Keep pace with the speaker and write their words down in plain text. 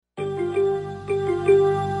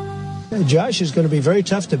Josh is going to be very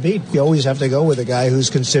tough to beat. You always have to go with a guy who's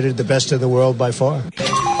considered the best in the world by far.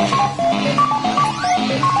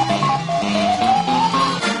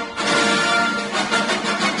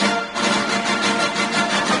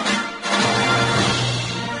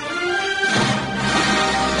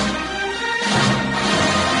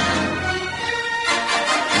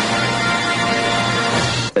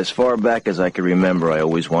 As far back as I can remember, I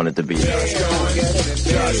always wanted to be.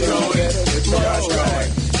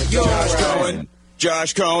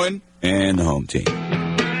 Josh Cohen, and the home team.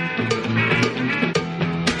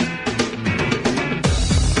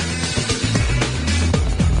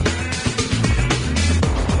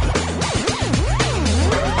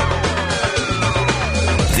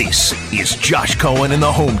 This is Josh Cohen and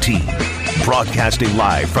the home team. Broadcasting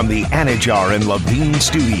live from the Anajar and Levine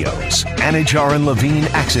studios. Anajar and Levine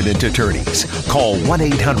accident attorneys. Call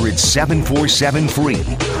 1-800-747-FREE.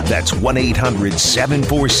 That's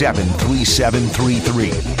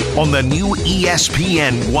 1-800-747-3733. On the new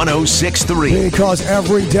ESPN 106.3. Because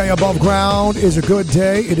every day above ground is a good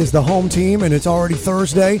day. It is the home team, and it's already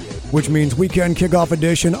Thursday, which means weekend kickoff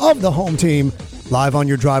edition of the home team. Live on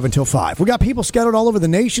your drive until 5. We got people scattered all over the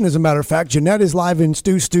nation, as a matter of fact. Jeanette is live in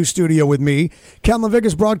Stu studio with me. Ken Levick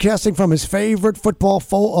is broadcasting from his favorite football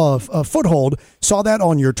foothold. Saw that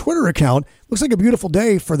on your Twitter account. Looks like a beautiful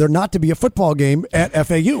day for there not to be a football game at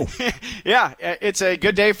FAU. Yeah, it's a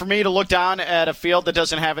good day for me to look down at a field that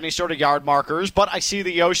doesn't have any sort of yard markers, but I see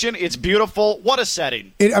the ocean. It's beautiful. What a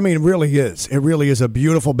setting. It really is. It really is a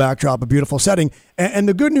beautiful backdrop, a beautiful setting. And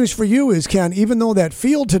the good news for you is, Ken, even though that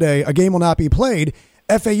field today, a game will not be played,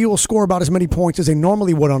 FAU will score about as many points as they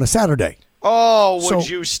normally would on a Saturday. Oh, would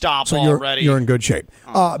you stop already? You're in good shape.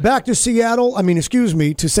 Back to Seattle.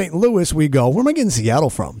 To St. Louis we go. Where am I getting Seattle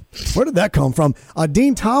from? Where did that come from?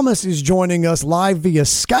 Dean Thomas is joining us live via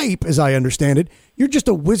Skype, as I understand it. You're just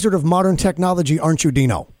a wizard of modern technology, aren't you,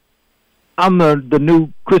 Dino? I'm the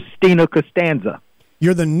new Christina Costanza.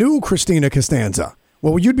 You're the new Christina Costanza.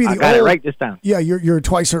 Well, you'd be the old. I got it right this time. Yeah, you're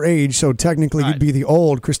twice her age, so technically you'd be the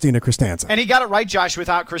old Christina Costanza. And he got it right, Josh,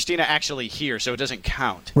 without Christina actually here, so it doesn't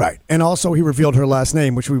count. Right. And also he revealed her last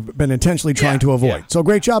name, which we've been intentionally trying to avoid. Yeah. So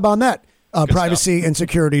great job on that. Privacy and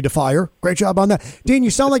security to fire. Great job on that. Dean, you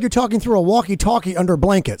sound like you're talking through a walkie-talkie under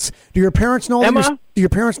blankets. Do your parents know that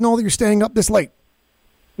you're staying up this late?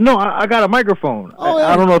 No, I got a microphone. Oh, yeah.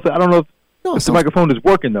 I don't know if the microphone is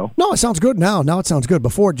working, though. No, it sounds good now. Now it sounds good.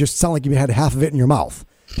 Before, it just sounded like you had half of it in your mouth.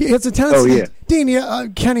 He has a tendency. Oh, yeah. Dean,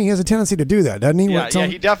 Kenny has a tendency to do that, doesn't he? Yeah,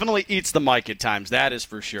 he definitely eats the mic at times. That is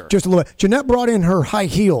for sure. Just a little bit. Jeanette brought in her high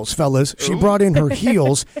heels, fellas. She brought in her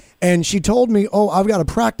heels, and she told me, I've got to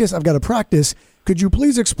practice. Could you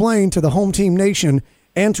please explain to the home team nation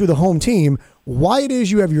and to the home team why it is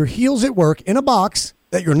you have your heels at work in a box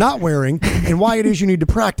that you're not wearing and why it is you need to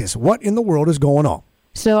practice? What in the world is going on?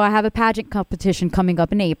 So I have a pageant competition coming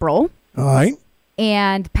up in April. All right.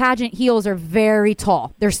 And pageant heels are very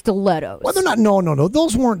tall. They're stilettos. Well, they're not. No.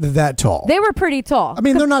 Those weren't that tall. They were pretty tall.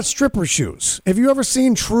 They're not stripper shoes. Have you ever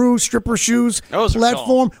seen true stripper shoes? Those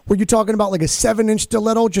platform? Are tall. Were you talking about like a 7-inch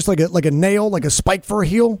stiletto, just like a nail, like a spike for a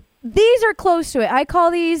heel? These are close to it. I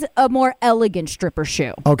call these a more elegant stripper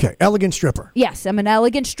shoe. Okay, elegant stripper. Yes, I'm an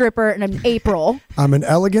elegant stripper in April. I'm an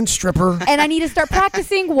elegant stripper. And I need to start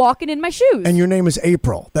practicing walking in my shoes. And your name is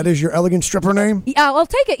April. That is your elegant stripper name? Yeah, I'll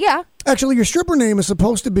take it, yeah. Actually, your stripper name is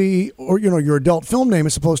supposed to be, or your adult film name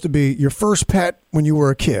is supposed to be your first pet when you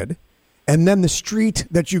were a kid, and then the street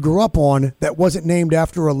that you grew up on that wasn't named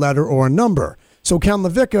after a letter or a number. So, Ken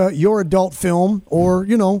Levicka, your adult film, or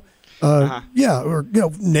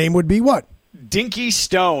name would be what? Dinky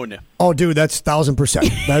Stone. Oh, dude, that's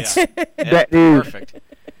 1,000%. That's that is perfect.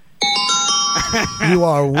 You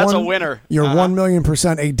are that's a winner. You're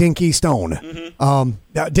 1,000,000% a Dinky Stone.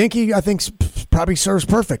 Mm-hmm. Dinky, I think, probably serves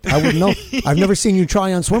perfect. I wouldn't know. I've never seen you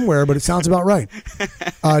try on swimwear, but it sounds about right.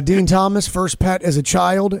 Dean Thomas, first pet as a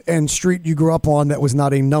child, and street you grew up on that was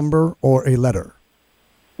not a number or a letter.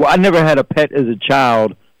 Well, I never had a pet as a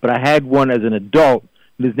child, but I had one as an adult.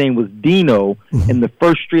 His name was Dino, and the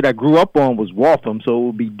first street I grew up on was Waltham, so it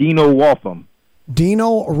would be Dino Waltham.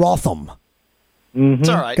 Dino Rotham. Mm-hmm. It's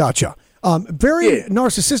all right. Gotcha. Very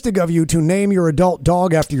narcissistic of you to name your adult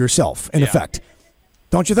dog after yourself, in effect.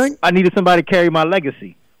 Don't you think? I needed somebody to carry my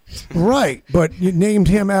legacy. Right, but you named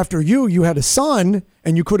him after you. You had a son,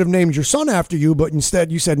 and you could have named your son after you, but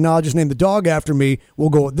instead you said, no, I'll just name the dog after me. We'll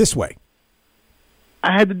go this way.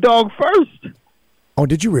 I had the dog first. Oh,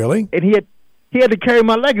 did you really? And he had to carry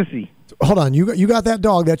my legacy. Hold on, you got that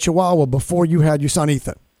dog, that Chihuahua, before you had your son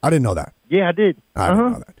Ethan. I didn't know that. Yeah, I did. I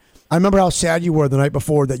didn't know that. I remember how sad you were the night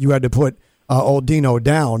before that you had to put old Dino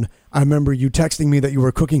down, I remember you texting me that you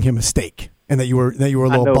were cooking him a steak and that you were a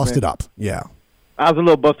little busted up. Yeah. I was a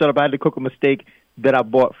little busted up. I had to cook him a steak that I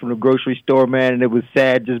bought from the grocery store, man, and it was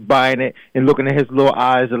sad just buying it and looking at his little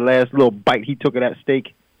eyes, the last little bite he took of that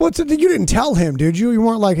steak. Well, you didn't tell him, did you? You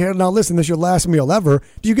weren't like, hey, now listen, this is your last meal ever.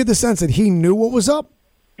 Do you get the sense that he knew what was up?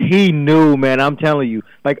 He knew, man. I'm telling you.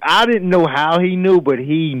 Like, I didn't know how he knew, but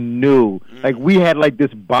he knew. Like, we had, like,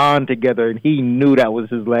 this bond together, and he knew that was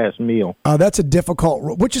his last meal. That's a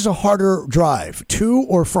difficult, which is a harder drive, to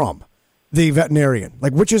or from the veterinarian?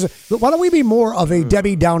 Like, why don't we be more of a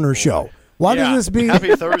Debbie Downer show? Why does this be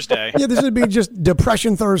Happy Thursday? Yeah, this would be just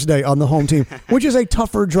Depression Thursday on the home team, which is a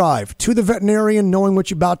tougher drive to the veterinarian, knowing what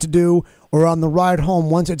you're about to do, or on the ride home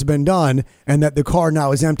once it's been done, and that the car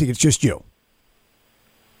now is empty. It's just you.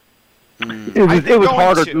 It was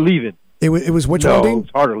harder leaving. It was which no, one, Dean? It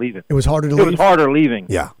was harder leaving. It was harder to leave? It was harder leaving.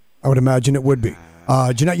 Yeah, I would imagine it would be.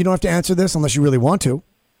 Jeanette, you don't have to answer this unless you really want to.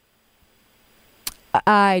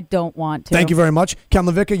 I don't want to. Thank you very much. Ken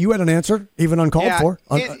Levicka, you had an answer, even uncalled for.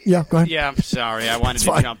 Yeah, go ahead. Yeah, I'm sorry. I wanted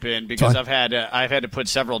to jump in because I've had to put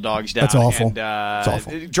several dogs down. That's awful. And, it's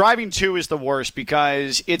awful. Driving to is the worst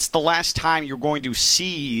because it's the last time you're going to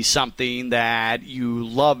see something that you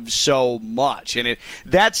love so much. And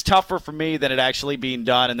that's tougher for me than it actually being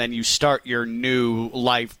done, and then you start your new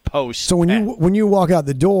life post. So when you walk out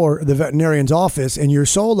the door, the veterinarian's office, and you're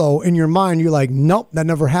solo, in your mind, you're like, nope, that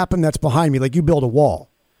never happened. That's behind me. Like you build a wall.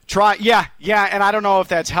 Yeah, and I don't know if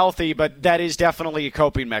that's healthy, but that is definitely a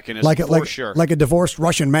coping mechanism for sure. Like a divorced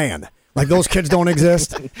Russian man. Like those kids don't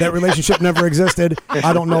exist. That relationship never existed.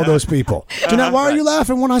 I don't know those people. Jeanette, why are you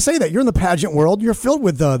laughing when I say that? You're in the pageant world. You're filled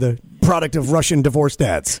with the product of Russian divorced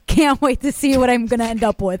dads. Can't wait to see what I'm going to end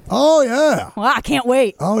up with. Oh, yeah. Well, I can't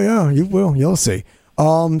wait. Oh, yeah, you will. You'll see.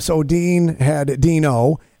 So Dean had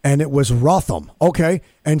Dino, and it was Rotham. Okay.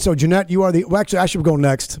 And so, Jeanette, you are actually, I should go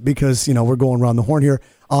next because, we're going around the horn here.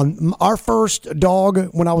 Our first dog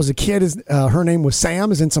when I was a kid, her name was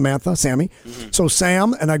Sam, as in Samantha, Sammy. Mm-hmm. So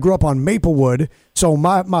Sam, and I grew up on Maplewood. So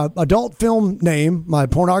my adult film name, my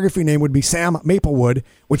pornography name would be Sam Maplewood,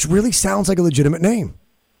 which really sounds like a legitimate name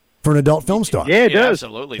for an adult film star. Yeah, it does.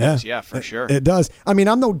 Absolutely does. Yeah, for sure. It does. I mean,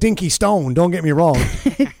 I'm no Dinky Stone. Don't get me wrong.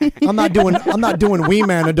 I'm not doing Wee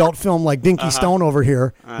Man adult film like Dinky Stone over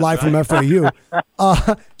here, live from FAU.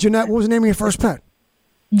 Jeanette, what was the name of your first pet?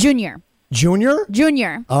 Junior.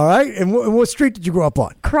 Junior. All right. And what street did you grow up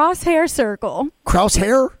on? Crosshair Circle.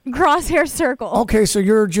 Crosshair Circle. Okay, so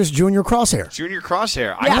you're just Junior Crosshair. Junior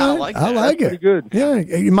Crosshair. Yeah. I kind of like that. I like it. Pretty good. Yeah.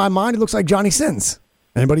 In my mind, it looks like Johnny Sins.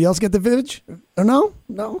 Anybody else get the village? Or no?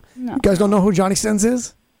 You guys don't know who Johnny Sins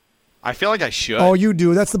is? I feel like I should. Oh, you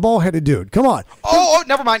do. That's the ball-headed dude. Come on. Oh,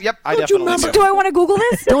 never mind. Yep, I definitely do. Do I want to Google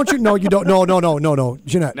this? Don't you? No, you don't. No.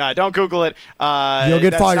 Jeanette. No, don't Google it. You'll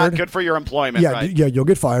get fired. That's not good for your employment, yeah, right? Yeah, you'll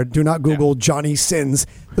get fired. Do not Google Johnny Sins.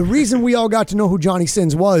 The reason we all got to know who Johnny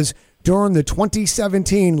Sins was during the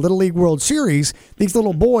 2017 Little League World Series, these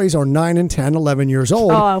little boys are 9 and 10, 11 years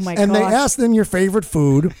old. Oh, my And they gosh. ask them your favorite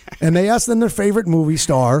food, and they ask them their favorite movie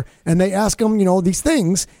star, and they ask them, these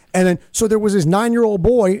things. And then, so there was this 9-year-old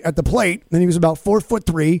boy at the plate, and he was about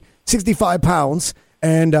 4'3", 65 pounds.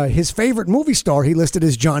 And his favorite movie star he listed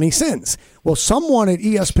as Johnny Sins. Well, someone at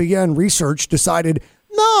ESPN Research decided,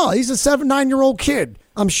 no, he's a 9-year-old kid.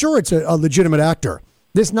 I'm sure it's a legitimate actor.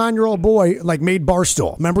 This 9-year-old boy made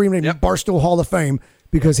Barstool. Remember, he made Barstool Hall of Fame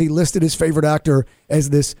because he listed his favorite actor as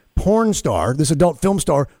this porn star, this adult film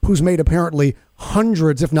star who's made apparently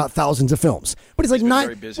hundreds, if not thousands, of films. But he's like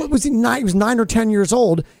nine. What was he? He was 9 or 10 years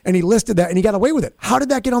old, and he listed that, and he got away with it. How did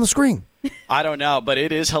that get on the screen? I don't know, but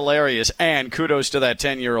it is hilarious, and kudos to that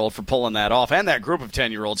 10-year-old for pulling that off, and that group of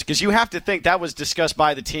 10-year-olds, because you have to think that was discussed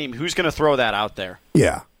by the team. Who's going to throw that out there?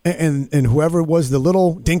 Yeah. And whoever was the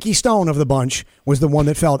little Dinky Stone of the bunch was the one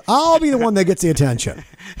that felt, I'll be the one that gets the attention.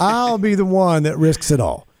 I'll be the one that risks it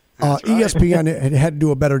all. Right. ESPN had to do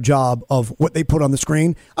a better job of what they put on the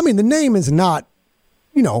screen. I mean, the name is not,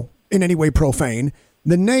 in any way profane.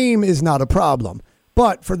 The name is not a problem.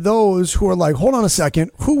 But for those who are like, hold on a second,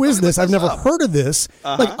 who is this? I've never heard of this.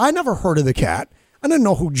 Like, I never heard of the cat. I didn't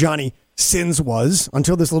know who Johnny Sins was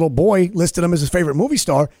until this little boy listed him as his favorite movie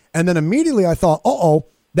star. And then immediately I thought,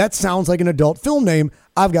 that sounds like an adult film name.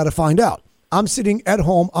 I've got to find out. I'm sitting at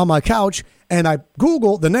home on my couch, and I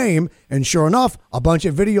Google the name, and sure enough, a bunch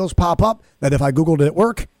of videos pop up that if I Googled it at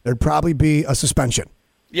work, there'd probably be a suspension.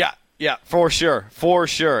 Yeah, for sure.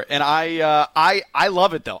 And I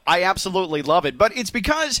love it, though. I absolutely love it. But it's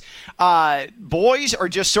because boys are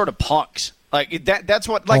just sort of punks. Like that's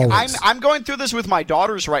what. Like I'm going through this with my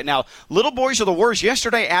daughters right now. Little boys are the worst.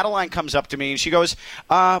 Yesterday, Adeline comes up to me and she goes,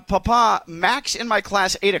 "Papa, Max in my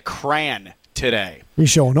class ate a crayon today. He's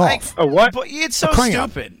showing off. A what? But it's so crayon.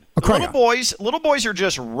 stupid. A crayon. Little boys are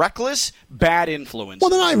just reckless, bad influences. Well,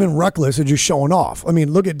 they're not even reckless. They're just showing off. I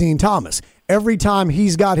mean, look at Dean Thomas. Every time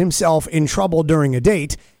he's got himself in trouble during a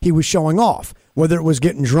date, he was showing off. Whether it was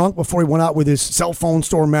getting drunk before he went out with his cell phone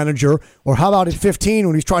store manager, or how about at 15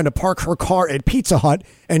 when he's trying to park her car at Pizza Hut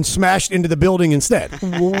and smashed into the building instead.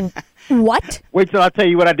 What? Wait till I tell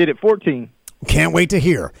you what I did at 14. Can't wait to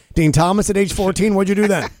hear. Dean Thomas at age 14, what'd you do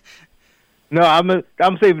then? No,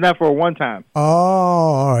 I'm saving that for a one time. Oh,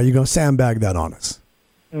 all right. You're going to sandbag that on us.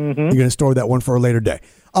 Mm-hmm. You're going to store that one for a later day.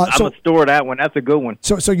 I'm going to store that one. That's a good one.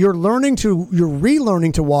 So you're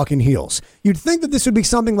relearning to walk in heels. You'd think that this would be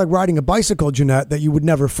something like riding a bicycle, Jeanette, that you would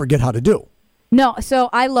never forget how to do. No, so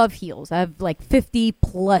I love heels. I have like 50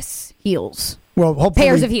 plus heels. Well, hopefully,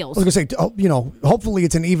 pairs of heels. I was going to say, hopefully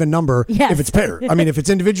it's an even number Yes. if it's pairs. I mean, if it's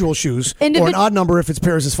individual shoes, or an odd number if it's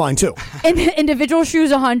pairs is fine too. Individual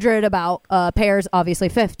shoes 100, about pairs obviously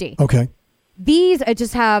 50. Okay. These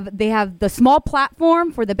they have the small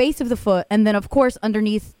platform for the base of the foot, and then of course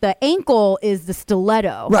underneath the ankle is the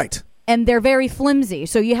stiletto. Right. And they're very flimsy,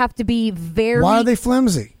 so you have to be very. Why are they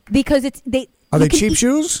flimsy? Because Are they cheap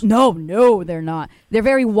shoes? No, they're not. They're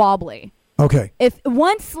very wobbly. Okay. If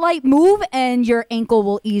one slight move and your ankle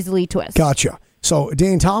will easily twist. Gotcha. So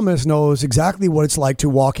Dean Thomas knows exactly what it's like to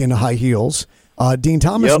walk in high heels. Dean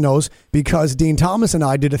Thomas knows because Dean Thomas and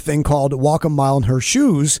I did a thing called Walk a Mile in Her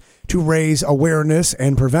Shoes to raise awareness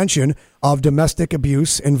and prevention of domestic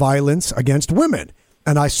abuse and violence against women.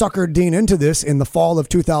 And I suckered Dean into this in the fall of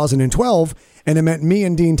 2012, and it meant me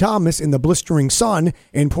and Dean Thomas in the blistering sun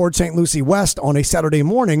in Port St. Lucie West on a Saturday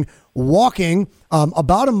morning, walking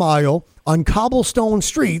about a mile on cobblestone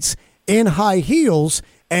streets in high heels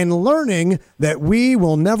and learning that we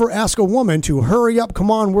will never ask a woman to hurry up, come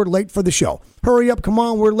on, we're late for the show. Hurry up, come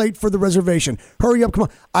on, we're late for the reservation. Hurry up, come on.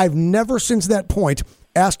 I've never since that point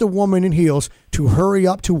asked a woman in heels to hurry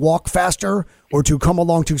up, to walk faster, or to come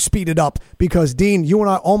along to speed it up because, Dean, you and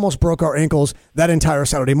I almost broke our ankles that entire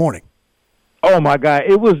Saturday morning. Oh, my God.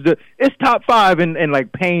 It's top 5 in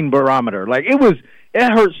like pain barometer. Like it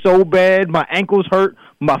hurt so bad. My ankles hurt.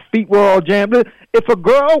 My feet were all jammed. If a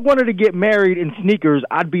girl wanted to get married in sneakers,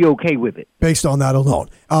 I'd be okay with it. Based on that alone.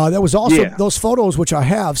 That was also those photos, which I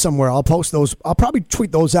have somewhere. I'll post those. I'll probably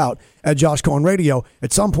tweet those out at Josh Cohen Radio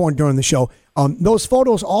at some point during the show. Those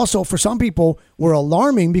photos also, for some people, were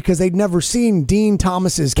alarming because they'd never seen Dean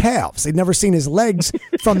Thomas's calves. They'd never seen his legs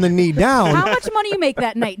from the knee down. How much money you make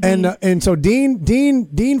that night, Dean? And so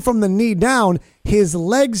Dean from the knee down, his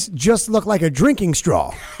legs just look like a drinking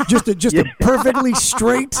straw, just a perfectly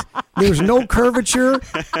straight. There's no curvature,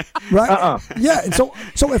 right? Yeah. And so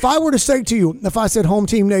if I were to say to you, if I said Home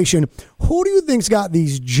Team Nation, who do you think's got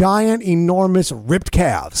these giant, enormous, ripped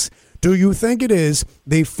calves? Do you think it is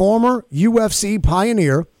the former UFC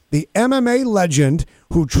pioneer, the MMA legend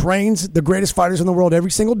who trains the greatest fighters in the world every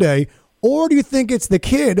single day? Or do you think it's the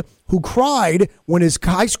kid who cried when his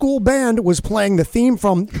high school band was playing the theme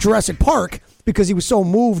from Jurassic Park because he was so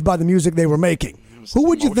moved by the music they were making? Who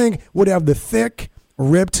would you think would have the thick,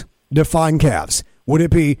 ripped, defined calves? Would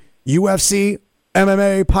it be UFC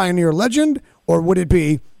MMA pioneer legend, or would it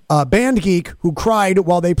be a band geek who cried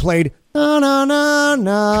while they played na na na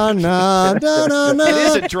na na na na? It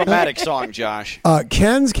is a dramatic song, Josh.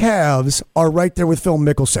 Ken's calves are right there with Phil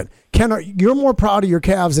Mickelson. Ken, you're more proud of your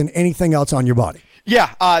calves than anything else on your body.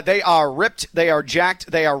 Yeah, they are ripped, they are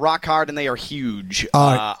jacked, they are rock hard, and they are huge.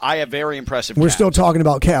 I have very impressive calves. We're still talking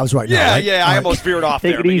about calves right now, right? Yeah, I almost veered off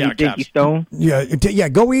Take there. it easy, Dinky Stone. Yeah,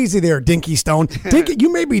 go easy there, Dinky Stone.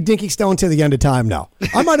 You may be Dinky Stone to the end of time now.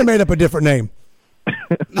 I might have made up a different name.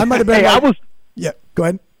 I might have been. Yeah, go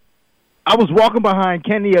ahead. I was walking behind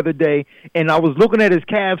Ken the other day, and I was looking at his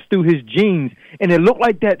calves through his jeans, and it looked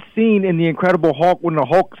like that scene in The Incredible Hulk when the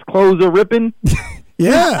Hulk's clothes are ripping.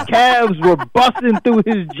 Yeah. His calves were busting through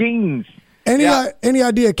his jeans. Any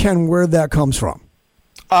idea, Ken, where that comes from?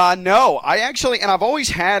 No, I've always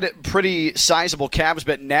had pretty sizable calves,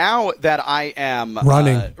 but now that I am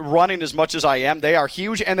running as much as I am, they are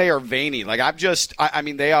huge and they are veiny. Like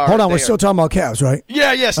they are. Hold on, we're still talking about calves, right?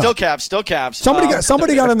 Yeah, still calves.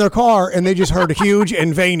 Somebody got in their car and they just heard huge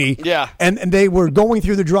and veiny. Yeah. And they were going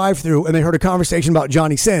through the drive-through and they heard a conversation about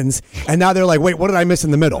Johnny Sins, and now they're like, wait, what did I miss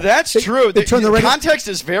in the middle? That's true. They turned the radio. Context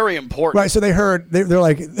is very important. Right, so they heard, they're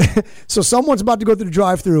like, so someone's about to go through the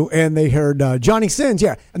drive-through and they heard Johnny Sins,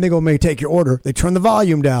 yeah. And they go, may I take your order? They turn the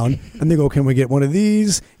volume down and they go, can we get one of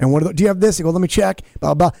these? And one of those, do you have this? They go, let me check.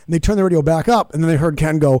 Blah, blah. And they turn the radio back up and then they heard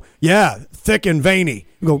Ken go, yeah, thick and veiny.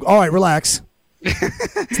 You go, all right, relax.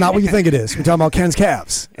 It's not what you think it is. We're talking about Ken's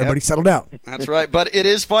calves. Everybody settle down. That's right. But it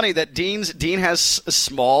is funny that Dean has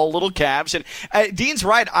small little calves. And Dean's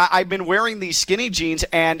right. I've been wearing these skinny jeans,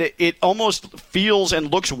 and it almost feels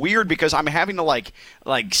and looks weird because I'm having to like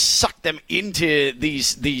suck them into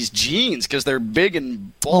these jeans because they're big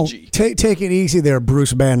and bulgy. Take it easy there,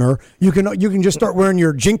 Bruce Banner. You can just start wearing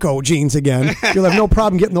your Jinko jeans again. You'll have no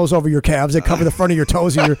problem getting those over your calves. They cover the front of your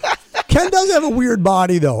toes. And Ken does have a weird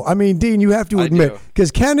body, though. I mean, Dean, you have to admit,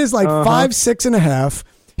 because Ken is like 5'6.5".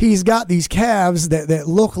 He's got these calves that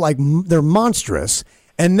look like they're monstrous,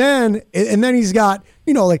 and then he's got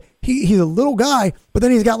like he's a little guy, but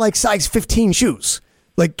then he's got like size 15 shoes.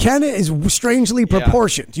 Like Ken is strangely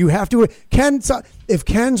proportioned. You have to if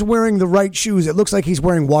Ken's wearing the right shoes, it looks like he's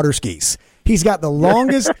wearing water skis. He's got the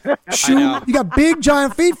longest shoe. You got big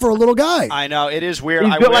giant feet for a little guy. I know, it is weird.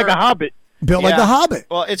 He's built like a hobbit. Built like the Hobbit.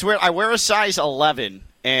 Well, it's weird. I wear a size 11,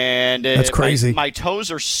 and that's crazy. My toes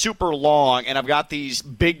are super long, and I've got these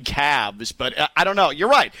big calves. But I don't know. You're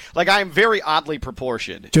right. Like, I am very oddly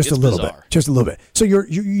proportioned. Just a little bit. So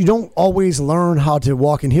you don't always learn how to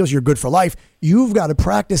walk in heels. You're good for life. You've got to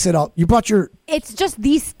practice it out. You brought your. It's just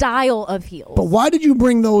the style of heels. But why did you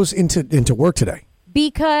bring those into work today?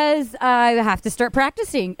 Because I have to start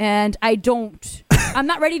practicing, and I'm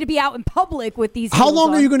not ready to be out in public with these. How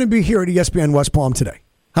long are you going to be here at ESPN West Palm today?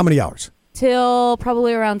 How many hours? Till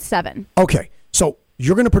probably around 7. Okay, so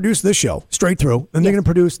you're going to produce this show straight through, and they're going to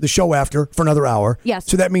produce the show after for another hour. Yes.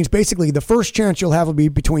 So that means basically the first chance you'll have will be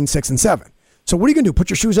between 6 and 7. So what are you going to do?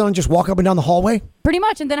 Put your shoes on and just walk up and down the hallway? Pretty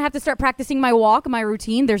much, and then I have to start practicing my walk, my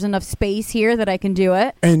routine. There's enough space here that I can do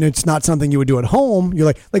it. And it's not something you would do at home.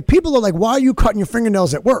 You're like people are like, why are you cutting your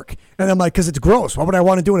fingernails at work? And I'm like, because it's gross. Why would I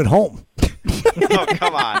want to do it at home? Oh,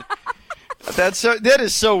 come on. That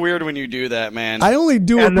is so weird when you do that, man. I only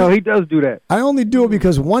do it. No, he does do that. I only do it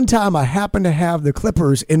because one time I happened to have the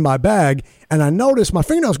clippers in my bag, and I noticed my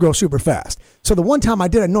fingernails grow super fast. So the one time I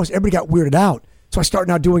did, I noticed everybody got weirded out. So I started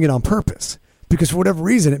now doing it on purpose. Because for whatever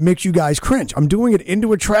reason, it makes you guys cringe. I'm doing it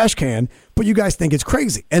into a trash can, but you guys think it's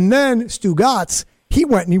crazy. And then Stu Gatz, he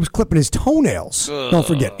went and he was clipping his toenails. Don't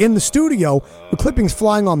forget, in the studio, the clippings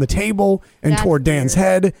flying on the table and toward Dan's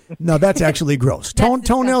head. No, that's actually gross.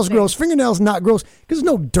 Toenails gross. Fingernails not gross because there's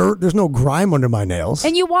no dirt, there's no grime under my nails.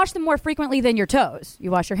 And you wash them more frequently than your toes.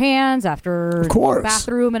 You wash your hands after the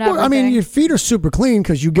bathroom and everything. Well, I mean, your feet are super clean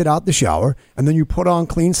because you get out the shower and then you put on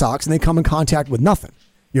clean socks and they come in contact with nothing.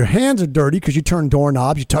 Your hands are dirty because you turn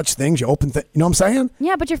doorknobs, you touch things, you open things. You know what I'm saying?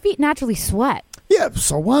 Yeah, but your feet naturally sweat. Yeah,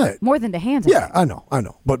 so what? More than the hands. Yeah, I know.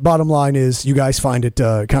 But bottom line is you guys find it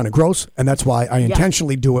kind of gross, and that's why I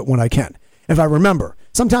intentionally do it when I can. If I remember.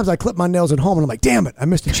 Sometimes I clip my nails at home, and I'm like, damn it, I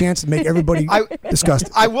missed a chance to make everybody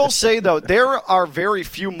disgusted. I will say, though, there are very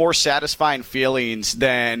few more satisfying feelings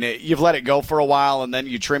than you've let it go for a while, and then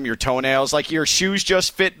you trim your toenails. Like, your shoes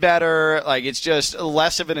just fit better. Like, it's just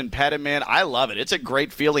less of an impediment. I love it. It's a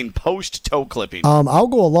great feeling post-toe clipping. I'll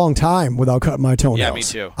go a long time without cutting my toenails. Yeah, me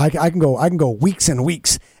too. I can go weeks and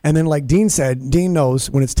weeks. And then, like Dean said, Dean knows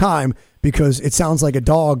when it's time because it sounds like a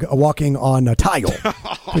dog walking on a tile.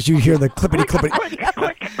 Because you hear the clippity.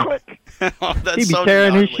 Oh, he be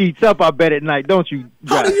tearing his sheets up, I bet, at night, don't you?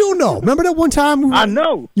 How do you know? Remember that one time? I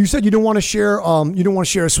know. You said you didn't want to share. You didn't want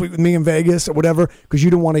to share a suite with me in Vegas or whatever because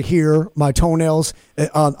you didn't want to hear my toenails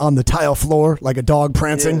on the tile floor like a dog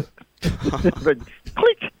prancing. Click.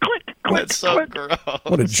 That's so gross.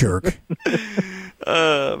 What a jerk.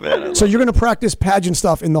 Oh man. So you're going to practice pageant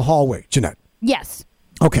stuff in the hallway, Jeanette? Yes.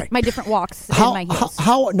 Okay. My different walks in my heels.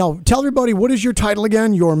 Now, tell everybody, what is your title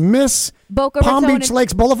again? Your Miss Boca Palm Raton Beach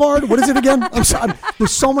Lakes Boulevard? What is it again? I'm sorry.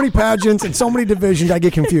 There's so many pageants and so many divisions, I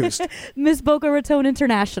get confused. Miss Boca Raton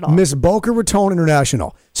International. Miss Boca Raton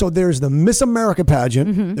International. So there's the Miss America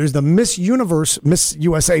pageant. Mm-hmm. There's the Miss Universe, Miss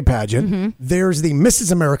USA pageant. Mm-hmm. There's the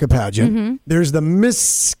Mrs. America pageant. Mm-hmm. There's the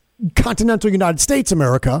Miss Continental United States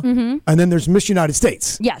America. Mm-hmm. And then there's Miss United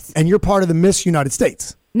States. Yes. And you're part of the Miss United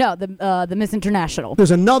States. No, the Miss International. There's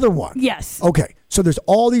another one. Yes. Okay. So there's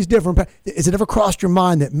all these different. Has it ever crossed your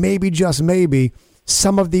mind that maybe, just maybe,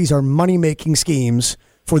 some of these are money-making schemes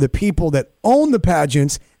for the people that own the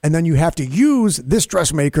pageants, and then you have to use this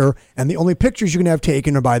dressmaker, and the only pictures you can have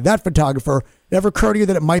taken are by that photographer? It ever occur to you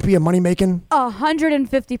that it might be a money-making?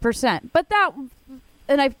 150%. But that,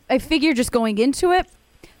 and I figured just going into it,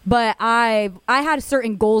 but I had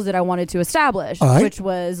certain goals that I wanted to establish, which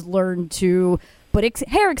was learn to put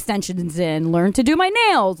hair extensions in, learn to do my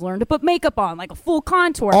nails, learn to put makeup on, like a full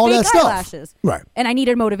contour, all fake that stuff. Eyelashes. Right. And I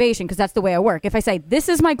needed motivation because that's the way I work. If I say, this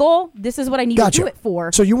is my goal, this is what I need to do it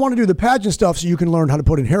for. So you want to do the pageant stuff so you can learn how to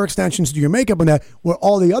put in hair extensions, do your makeup and that, where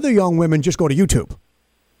all the other young women just go to YouTube.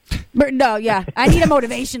 But no, yeah, I need a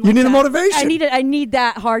motivation. You need a motivation. I need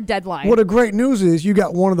that hard deadline. What the great news is you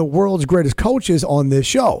got one of the world's greatest coaches on this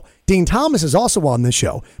show. Dean Thomas is also on this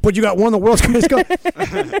show, but you got one of the world's greatest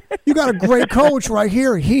coaches. You got a great coach right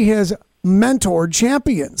here. He has mentored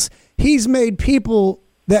champions. He's made people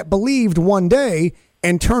that believed one day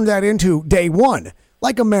and turned that into day one,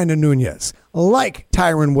 like Amanda Nunes, like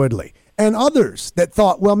Tyron Woodley, and others that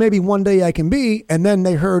thought, well, maybe one day I can be, and then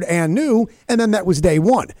they heard and knew, and then that was day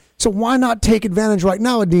one. So why not take advantage right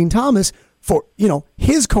now of Dean Thomas for,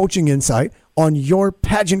 his coaching insight on your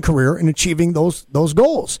pageant career and achieving those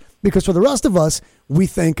goals? Because for the rest of us, we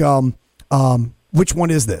think, which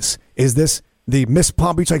one is this? Is this the Miss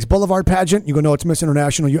Palm Beach Lakes Boulevard pageant? You go, no, it's Miss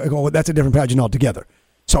International. You go, that's a different pageant altogether.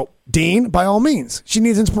 So Dean, by all means, she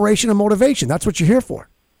needs inspiration and motivation. That's what you're here for.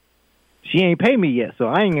 She ain't paid me yet, so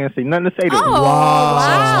I ain't going to say nothing to say to her. Oh,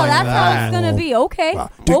 wow. That's how it's going to be. Okay. Wow.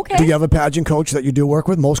 Okay. Do you have a pageant coach that you do work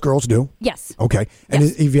with? Most girls do. Yes. Okay. And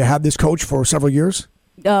Yes. have you had this coach for several years?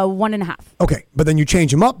 1.5. Okay. But then you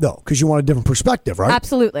change him up, though, because you want a different perspective, right?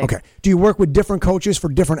 Absolutely. Okay. Do you work with different coaches for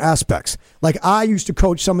different aspects? Like I used to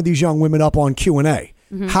coach some of these young women up on Q&A.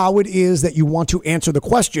 Mm-hmm. How it is that you want to answer the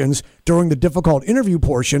questions during the difficult interview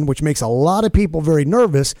portion, which makes a lot of people very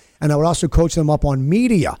nervous. And I would also coach them up on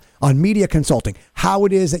media consulting. How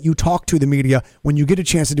it is that you talk to the media when you get a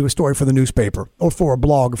chance to do a story for the newspaper or for a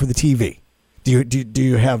blog or for the TV. Do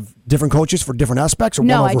you have different coaches for different aspects? Or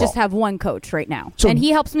No, one I overall? just have one coach right now. So- and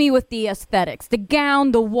he helps me with the aesthetics, the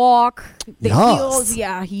gown, the walk, the Yes. heels.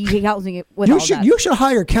 Yeah, he helps me with all that. You should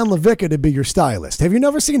hire Ken Levicka to be your stylist. Have you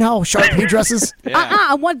never seen how sharp he dresses?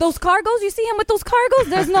 I want those cargos. You see him with those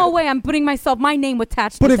cargos? There's no way I'm putting my name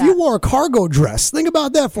attached But to if that. you wore a cargo dress, think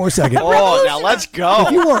about that for a second. Oh, now let's go.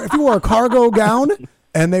 If you wore a cargo gown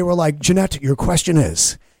and they were like, Jeanette, your question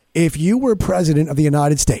is, if you were president of the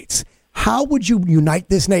United States, how would you unite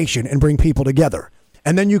this nation and bring people together?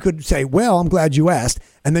 And then you could say, well, I'm glad you asked.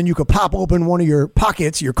 And then you could pop open one of your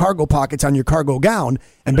pockets, your cargo pockets on your cargo gown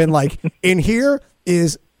and been like, in here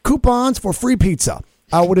is coupons for free pizza.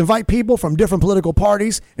 I would invite people from different political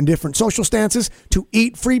parties and different social stances to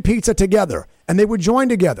eat free pizza together. And they would join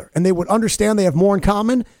together and they would understand they have more in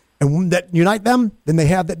common and that unite them than they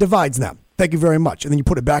have that divides them. Thank you very much. And then you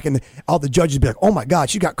put it back in all the judges be like, oh my God,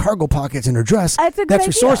 she got cargo pockets in her dress. That's a good That's idea.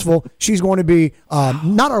 resourceful. She's going to be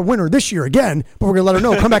not our winner this year again, but we're going to let her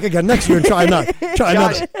know. Come back again next year and try another.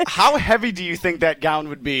 Josh, how heavy do you think that gown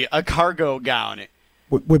would be? A cargo gown?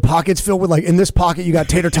 With pockets filled with, like, in this pocket you got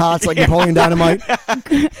tater tots like Napoleon Dynamite.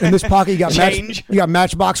 In this pocket you got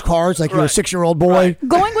Matchbox cars like you're a 6-year-old boy. Right.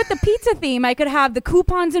 Going with the pizza theme, I could have the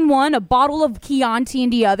coupons in one, a bottle of Chianti in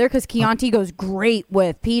the other, because Chianti goes great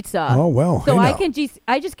with pizza. Oh, well. So hey,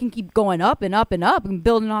 I just can keep going up and up and up and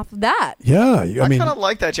building off of that. Yeah, I kind of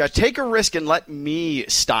like that, Josh. Take a risk and let me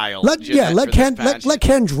style. let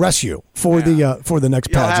Ken dress you for the next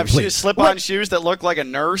You'll pageant, have please. slip-on shoes that look like a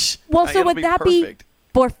nurse. Well, so It'll would that be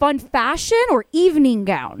for fun fashion or evening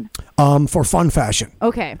gown? For fun fashion.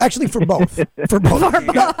 Okay. Actually, for both. For both.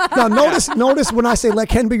 Now, notice when I say let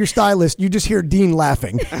Ken be your stylist, you just hear Dean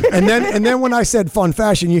laughing, and then when I said fun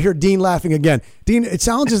fashion, you hear Dean laughing again. Dean, it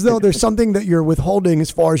sounds as though there's something that you're withholding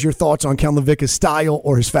as far as your thoughts on Ken Levicka's style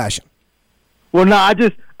or his fashion. Well, no, I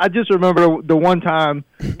just remember the one time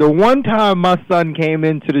my son came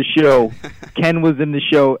into the show, Ken was in the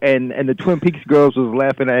show, and the Twin Peaks girls was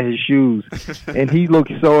laughing at his shoes, and he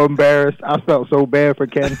looked so embarrassed. I felt so bad for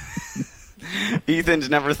Ken. Ethan's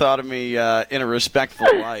never thought of me in a respectful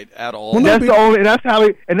light at all. Well, That's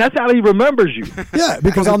how he remembers you. Yeah,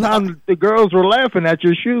 because the girls were laughing at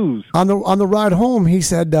your shoes. On the ride home, he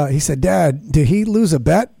said, Dad, did he lose a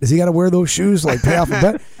bet? Does he got to wear those shoes, like pay off a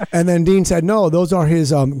bet? And then Dean said, no, those are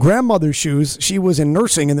his grandmother's shoes. She was in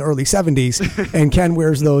nursing in the early 70s, and Ken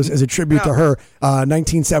wears those as a tribute to her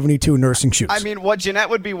 1972 nursing shoes. I mean, what Jeanette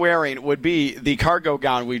would be wearing would be the cargo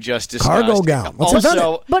gown we just discussed. Cargo gown. Let's invent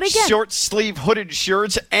also, it. But again, short sleeve hooded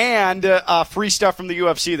shirts and free stuff from the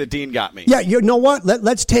UFC that Dean got me. Yeah, you know what?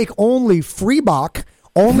 Let's take only Freebach,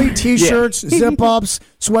 only T-shirts, zip-ups,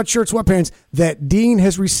 sweatshirts, sweatpants that Dean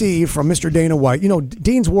has received from Mr. Dana White. You know,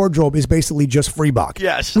 Dean's wardrobe is basically just Freebach.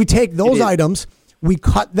 Yes. We take those items, we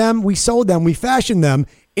cut them, we sew them, we fashion them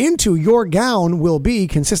into your gown will be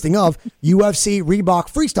consisting of UFC, Reebok,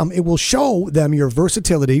 free stuff. It will show them your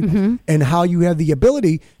versatility and how you have the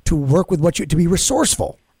ability to work with to be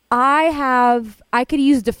resourceful. I could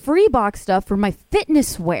use the Freebox stuff for my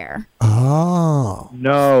fitness wear. Oh.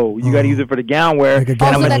 No, you got to use it for the gown wear. Like a and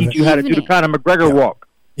gown I'm going to wear. teach you how to do the Conor McGregor walk.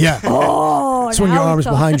 Yeah. Oh, Swing your now arms it's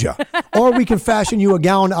all- behind you. Or we can fashion you a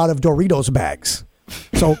gown out of Doritos bags.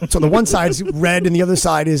 So the one side's red and the other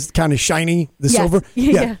side is kind of shiny, the silver.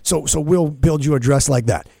 Yeah. So we'll build you a dress like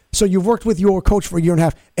that. So you've worked with your coach for a year and a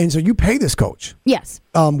half, and so you pay this coach? Yes.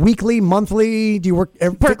 Weekly, monthly? Do you work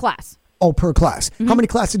per class? Oh, per class. Mm-hmm. How many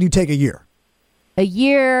classes do you take a year? A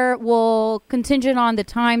year will contingent on the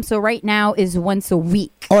time. So right now is once a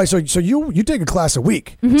week. All right. So you take a class a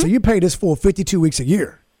week. Mm-hmm. So you pay this full 52 weeks a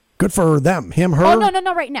year. Good for them. Him, her? Oh,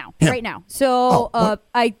 no. Right now. Him. Right now. So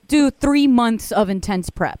I do 3 months of intense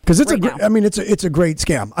prep. Because it's it's a great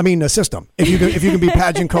scam. I mean, a system. If you can be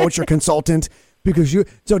pageant coach or consultant, because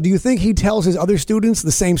so do you think he tells his other students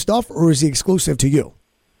the same stuff, or is he exclusive to you?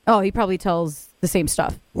 Oh, he probably tells the same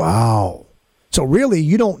stuff. Wow. So really,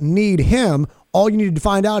 you don't need him. All you need to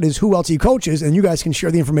find out is who else he coaches, and you guys can share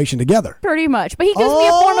the information together. Pretty much. But he gives me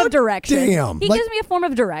a form of direction. Damn. He gives me a form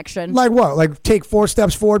of direction. Like what? Like take 4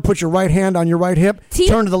 steps forward, put your right hand on your right hip,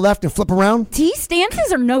 turn to the left, and flip around? T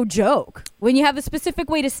stances are no joke. When you have a specific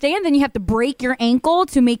way to stand, then you have to break your ankle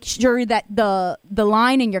to make sure that the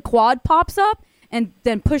line in your quad pops up, and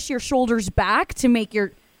then push your shoulders back to make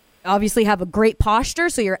your... obviously have a great posture,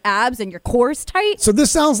 so your abs and your core is tight. So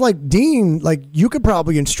this sounds like Dean, like you could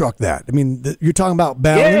probably instruct that. I mean, you're talking about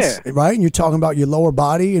balance, right? And you're talking about your lower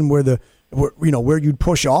body and where you'd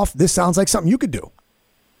push off. This sounds like something you could do.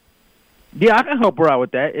 Yeah, I can help her out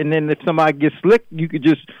with that. And then if somebody gets slick, you could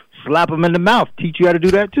just slap them in the mouth. Teach you how to do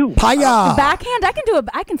that too. Hiya! Backhand, I can do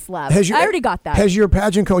I can slap. I already got that. Has your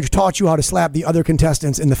pageant coach taught you how to slap the other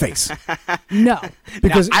contestants in the face? No.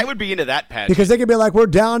 Because I would be into that pageant. Because they could be like, we're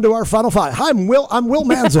down to our final 5. Hi, I'm Will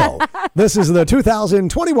Manzo. This is the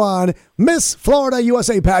 2021 Miss Florida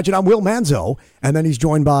USA pageant. I'm Will Manzo. And then he's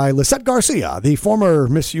joined by Lisette Garcia, the former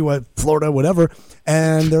Miss Florida, whatever.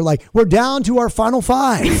 And they're like, we're down to our final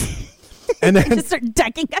 5. And then just start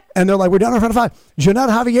decking it. And they're like, we're down in front of 5. Jeanette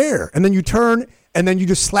Javier. And then you turn, and then you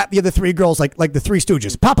just slap the other 3 girls like the Three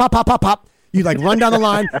Stooges. Pop, pop, pop, pop, pop. You like run down the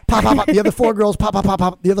line, pop, pop, pop. The other 4 girls, pop, pop, pop,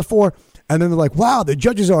 pop. The other 4. And then they're like, wow, the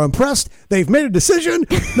judges are impressed. They've made a decision.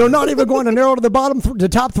 They're not even going to narrow to the bottom, the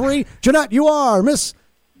top 3. Jeanette, you are Miss...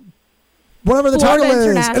 whatever the Florida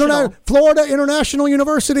title is. Florida International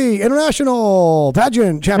University International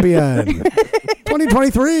Pageant Champion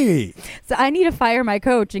 2023. So I need to fire my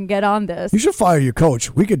coach and get on this. You should fire your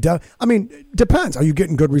coach. We could, depends. Are you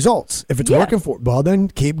getting good results? If it's working for, well, then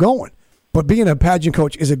keep going. But being a pageant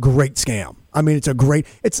coach is a great scam. I mean, it's a great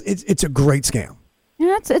scam.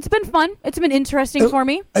 Yeah, it's been fun. It's been interesting for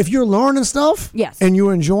me. If you're learning stuff, yes, and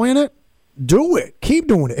you're enjoying it, do it. Keep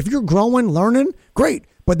doing it. If you're growing, learning, great.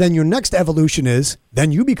 But then your next evolution is,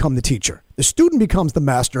 then you become the teacher. The student becomes the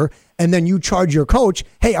master, and then you charge your coach,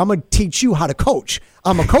 hey, I'm going to teach you how to coach.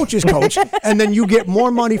 I'm a coach's coach, and then you get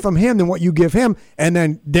more money from him than what you give him. And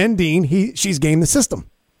then Dean, she's gamed the system.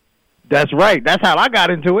 That's right. That's how I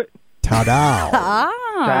got into it. Ta-da.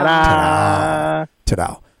 Ta-da.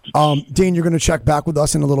 Ta-da. Dean, you're going to check back with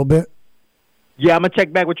us in a little bit? Yeah, I'm going to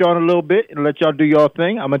check back with y'all in a little bit and let y'all do your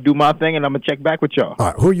thing. I'm going to do my thing, and I'm going to check back with y'all. All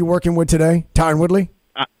right. Who are you working with today? Tyron Woodley?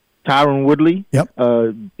 Tyron Woodley, yep.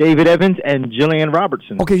 David Evans, and Jillian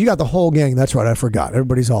Robertson. Okay, you got the whole gang. That's right. I forgot.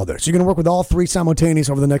 Everybody's all there. So you're going to work with all 3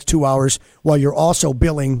 simultaneous over the next 2 hours while you're also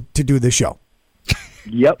billing to do this show.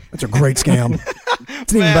 Yep. That's a great scam.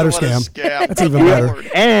 It's an even better scam. That's even better.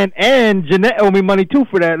 And Jeanette owe me money too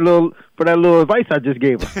for that little advice I just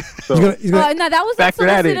gave her. So no, that was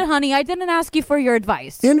unsolicited, honey. I didn't ask you for your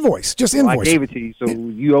advice. Invoice. Just invoice. I gave it to you, so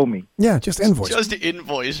you owe me. Yeah, just invoice. Just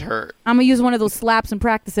invoice her. I'm going to use one of those slaps and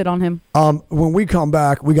practice it on him. When we come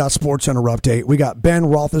back, we got Sports Center update. We got Ben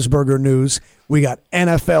Roethlisberger news. We got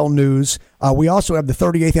NFL news. We also have the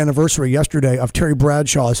 38th anniversary yesterday of Terry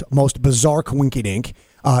Bradshaw's most bizarre coinkydink.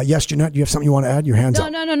 Yes, Jeanette, you have something you want to add? Your hand's up.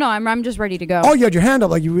 No. I'm just ready to go. Oh, you had your hand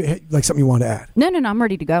up like something you want to add. No. I'm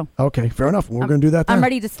ready to go. Okay, fair enough. We're going to do that then. I'm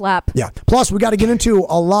ready to slap. Yeah. Plus, we got to get into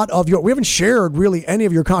a lot of we haven't shared really any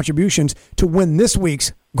of your contributions to win this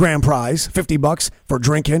week's grand prize, $50 for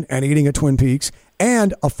drinking and eating at Twin Peaks,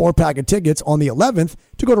 and a 4-pack of tickets on the 11th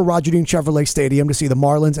to go to Roger Dean Chevrolet Stadium to see the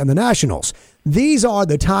Marlins and the Nationals. These are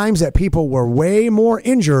the times that people were way more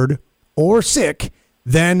injured or sick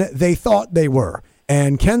than they thought they were.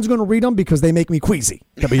 And Ken's going to read them because they make me queasy,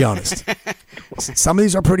 to be honest. Some of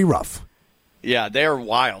these are pretty rough. Yeah, they're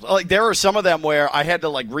wild. Like there are some of them where I had to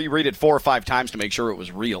reread it 4 or 5 times to make sure it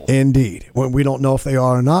was real. Indeed. When we don't know if they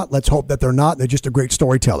are or not, let's hope that they're not. They're just a great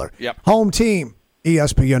storyteller. Yep. Home Team,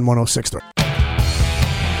 ESPN 106.3.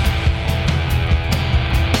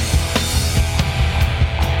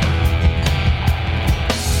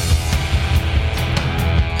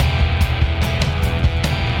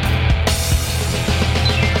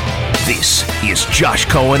 This is Josh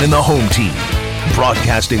Cohen and the Home Team.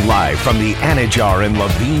 Broadcasting live from the Anajar and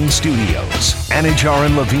Levine studios. Anajar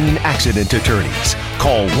and Levine accident attorneys.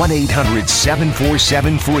 Call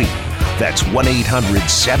 1-800-747-FREE. That's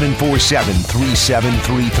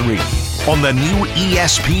 1-800-747-3733. On the new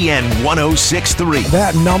ESPN 1063.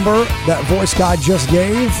 That number that voice guy just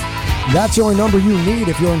gave, that's the only number you need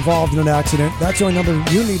if you're involved in an accident. That's the only number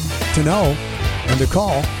you need to know and to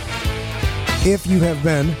call if you have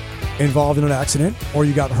been involved in an accident, or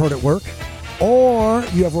you got hurt at work, or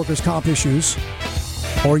you have workers' comp issues,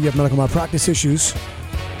 or you have medical malpractice issues,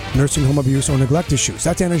 nursing home abuse, or neglect issues.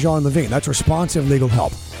 That's Anajar and Levine. That's responsive legal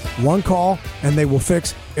help. One call, and they will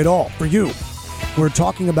fix it all for you. We're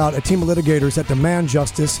talking about a team of litigators that demand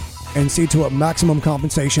justice and see to it maximum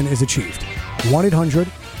compensation is achieved.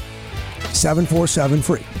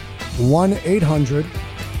 1-800-747-FREE.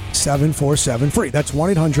 1-800-747-FREE. That's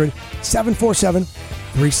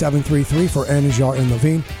 1-800-747-3733 for Anajar and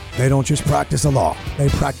Levine. They don't just practice the law. They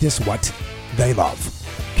practice what they love.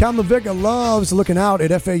 Cal Mavica loves looking out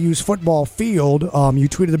at FAU's football field. You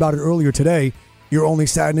tweeted about it earlier today. Your only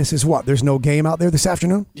sadness is what? There's no game out there this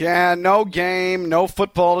afternoon? Yeah, no game, no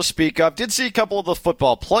football to speak of. Did see a couple of the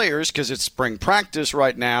football players because it's spring practice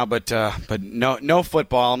right now, but no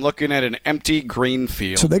football. I'm looking at an empty green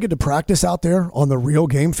field. So they get to practice out there on the real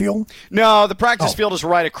game field? No, the practice field is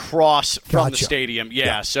right across from the stadium.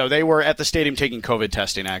 Yeah, so they were at the stadium taking COVID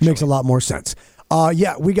testing, actually. Makes a lot more sense.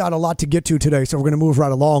 We got a lot to get to today, so we're going to move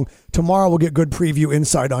right along. Tomorrow we'll get good preview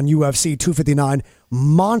insight on UFC 259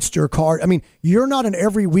 monster card. I mean, you're not an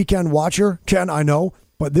every weekend watcher, Ken, I know,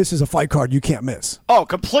 but this is a fight card you can't miss. Oh,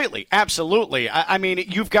 completely. Absolutely. I mean,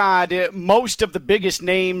 you've got most of the biggest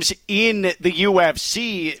names in the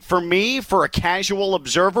UFC. For me, for a casual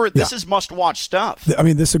observer, this is must-watch stuff. I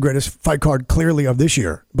mean, this is the greatest fight card clearly of this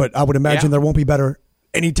year, but I would imagine there won't be better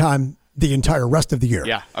anytime the entire rest of the year.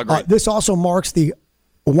 Yeah, agreed. This also marks the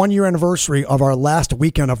 1-year anniversary of our last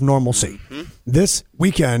weekend of normalcy. Mm-hmm. This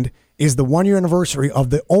weekend is the 1-year anniversary of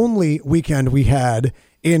the only weekend we had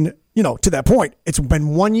in, to that point. It's been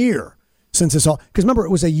 1 year since this all, because remember, it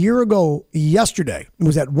was a year ago yesterday. It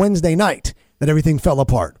was that Wednesday night that everything fell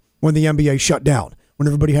apart when the NBA shut down, when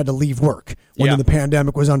everybody had to leave work, when the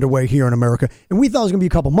pandemic was underway here in America. And we thought it was going to be a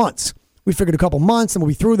couple months. We figured a couple months and we'll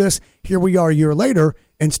be through this. Here we are a year later,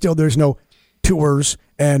 and still there's no tours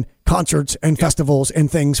and concerts and festivals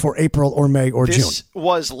and things for April or May or June. This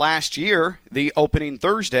was last year, the opening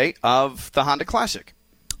Thursday of the Honda Classic.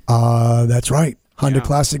 That's right. Honda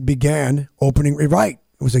Classic began opening, right.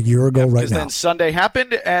 It was a year ago right now. Because then Sunday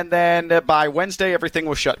happened, and then by Wednesday, everything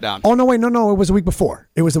was shut down. Oh, no, wait, no. It was a week before.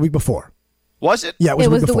 Was it? Yeah, it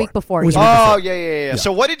was the week before. Yeah.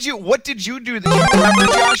 So what did you do? Do you remember,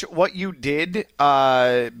 Josh, what you did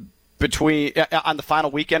between on the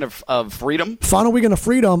final weekend of Freedom? Final weekend of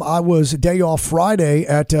Freedom, I was day off Friday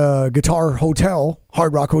at Guitar Hotel,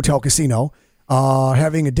 Hard Rock Hotel Casino,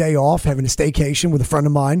 having a day off, having a staycation with a friend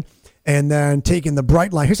of mine, and then taking the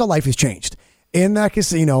Bright Line. Here's how life has changed. In that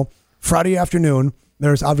casino, Friday afternoon,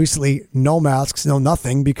 there's obviously no masks, no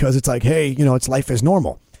nothing, because it's like, hey, it's life as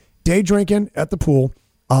normal. Day drinking at the pool,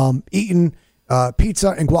 eating pizza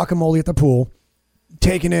and guacamole at the pool,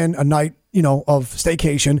 taking in a night, of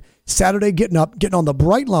staycation. Saturday, getting on the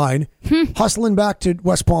Bright Line, hustling back to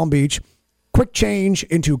West Palm Beach, quick change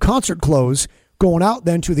into concert clothes, going out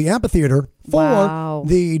then to the amphitheater for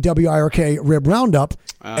the WIRK Rib Roundup.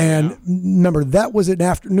 Remember, that was an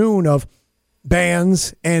afternoon of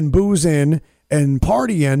bands and boozing and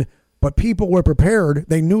partying, but people were prepared.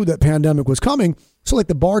 They knew that pandemic was coming. So like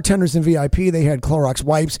the bartenders in VIP, they had Clorox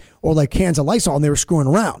wipes or like cans of Lysol, and they were screwing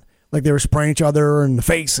around. Like they were spraying each other in the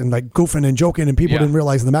face and like goofing and joking, and people didn't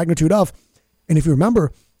realize the magnitude of. And if you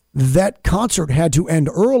remember, that concert had to end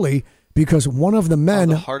early because one of the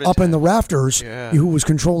men up in the rafters who was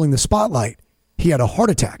controlling the spotlight, he had a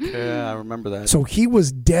heart attack. Yeah, I remember that. So he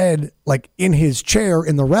was dead, like in his chair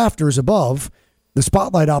in the rafters above. The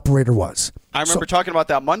spotlight operator was. I remember talking about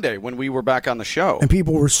that Monday when we were back on the show. And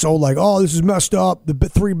people were so like, oh, this is messed up. The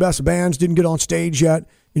three best bands didn't get on stage yet.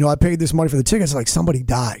 I paid this money for the tickets. Like, somebody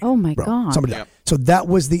died. Oh, my God. Somebody died. So that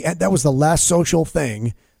was the last social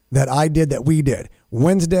thing that I did, that we did.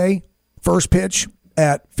 Wednesday, first pitch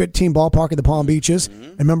at 15 Ballpark at the Palm Beaches. Mm-hmm.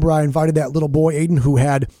 And remember, I invited that little boy, Aiden, who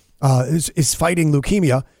is fighting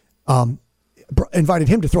leukemia, invited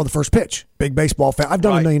him to throw the first pitch. Big baseball fan. I've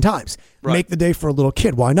done it a million times. Right. Make the day for a little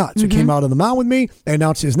kid. Why not? So he came out on the mound with me. They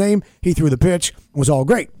announced his name. He threw the pitch. It was all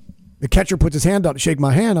great. The catcher puts his hand out to shake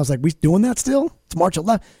my hand. I was like, we doing that still? It's March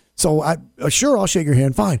 11th. So sure, I'll shake your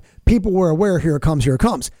hand. Fine. People were aware. Here it comes. Here it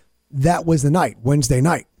comes. That was the night, Wednesday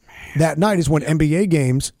night. That night is when NBA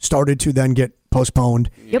games started to then get postponed.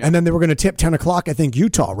 Yep. And then they were going to tip 10 o'clock, I think,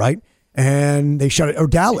 Utah, right? And they shut it, or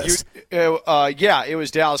Dallas. Yeah, it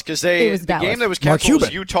was Dallas because the game that was canceled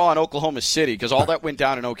was Utah and Oklahoma City because all that went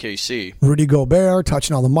down in OKC. Rudy Gobert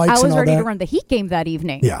touching all the mics and all that. I was ready to run the Heat game that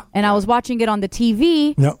evening. Yeah. And I was watching it on the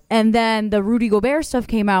TV. Yep. And then the Rudy Gobert stuff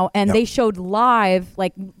came out, and they showed live,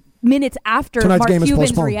 like, minutes after Tonight's Mark game is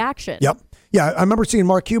Cuban's postponed. reaction. Yep. Yeah, I remember seeing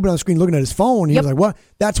Mark Cuban on the screen looking at his phone. He was like, what?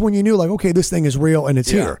 That's when you knew, like, okay, this thing is real and it's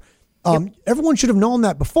here. Everyone should have known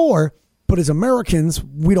that before, but as Americans,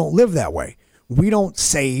 we don't live that way. We don't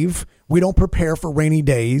save. We don't prepare for rainy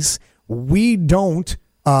days. We don't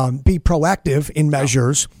be proactive in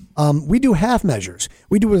measures. We do half measures.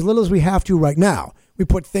 We do as little as we have to right now. We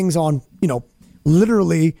put things on,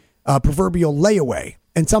 literally proverbial layaway.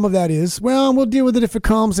 And some of that is, well, we'll deal with it if it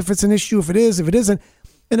comes, if it's an issue, if it is, if it isn't.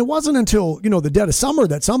 And it wasn't until, the dead of summer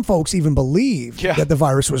that some folks even believed that the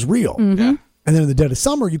virus was real. Mm-hmm. Yeah. And then in the dead of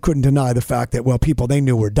summer, you couldn't deny the fact that, well, people they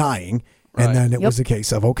knew were dying. And then it was a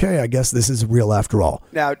case of, okay, I guess this is real after all.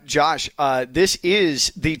 Now, Josh, this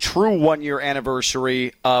is the true 1-year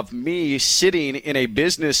anniversary of me sitting in a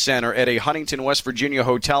business center at a Huntington, West Virginia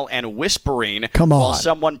hotel and whispering while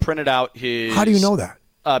someone printed out his... How do you know that?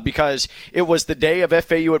 Because it was the day of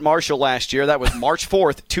FAU at Marshall last year. That was March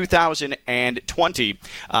 4th, 2020,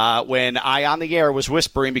 when I, on the air, was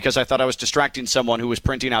whispering because I thought I was distracting someone who was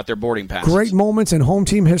printing out their boarding passes. Great moments in home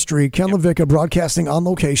team history. Ken LaVicka broadcasting on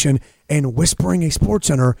location and whispering a sports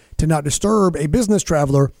center to not disturb a business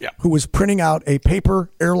traveler who was printing out a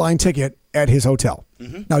paper airline ticket at his hotel.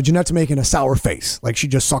 Mm-hmm. Now, Jeanette's making a sour face, like she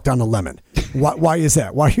just sucked on a lemon. Why is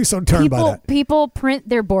that? Why are you so turned by that? People print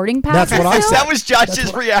their boarding passes. That's what I said. That was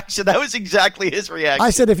Josh's reaction. That was exactly his reaction. I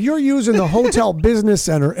said, if you're using the hotel business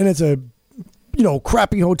center, and it's a,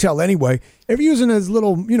 crappy hotel anyway, if you're using this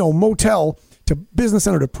little, motel to business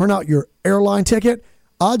center to print out your airline ticket,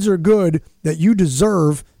 odds are good that you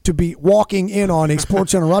deserve to be walking in on a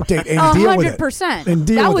Sports Center update and deal with it. 100%. And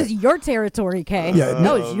deal that with was it. your territory, Kay. Yeah,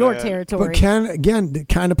 that was your territory. But Ken, again, the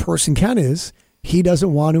kind of person Ken is, he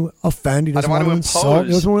doesn't want to offend. He doesn't want to insult.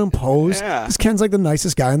 He doesn't want to impose. Yeah. This Ken's like the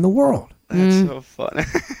nicest guy in the world. That's so funny.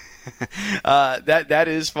 That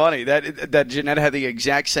is funny. That Jeanette had the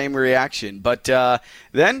exact same reaction. But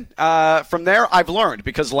then from there, I've learned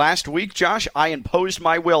because last week, Josh, I imposed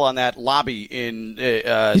my will on that lobby in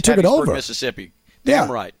you took it over. Mississippi.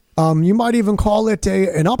 Damn right. You might even call it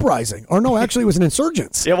an uprising. Or no, actually, it was an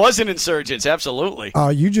insurgence. It was an insurgence, absolutely.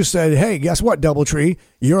 You just said, hey, guess what, Doubletree?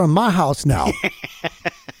 You're in my house now.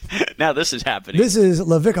 Now this is happening. This is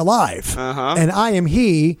LaVicka Live. And I am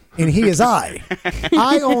he, and he is I.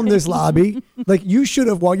 I own this lobby. Like, you should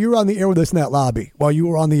have, while you were on the air with us in that lobby, while you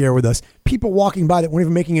were on the air with us, people walking by that weren't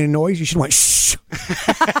even making any noise, you should have went, shh.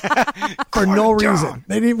 For no reason.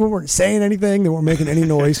 They weren't saying anything. They weren't making any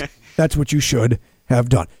noise. That's what you should have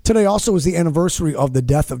done. Today also is the anniversary of the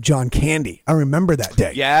death of John Candy. I remember that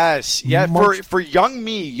day. Yes. Yeah. For young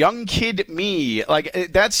me, young kid me, like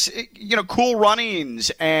that's, Cool Runnings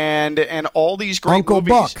and all these great Uncle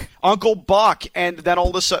movies. Buck. Uncle Buck. And then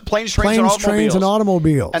all this Planes, Trains, and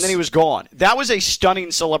Automobiles. And then he was gone. That was a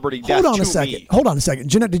stunning celebrity death. Hold on a second.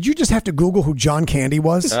 Jeanette, did you just have to Google who John Candy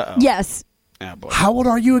was? Uh-oh. Yes. Oh, boy. How old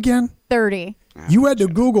are you again? 30. You had to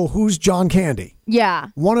Google who's John Candy. Yeah.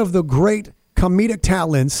 One of the great comedic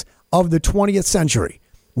talents of the 20th century.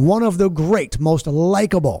 One of the great, most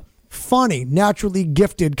likable, funny, naturally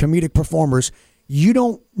gifted comedic performers. You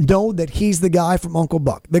don't know that he's the guy from Uncle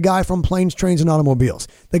Buck, the guy from Planes, Trains, and Automobiles,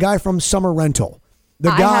 the guy from Summer Rental,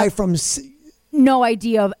 the guy from... No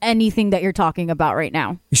idea of anything that you're talking about right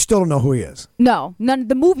now. You still don't know who he is? No. None of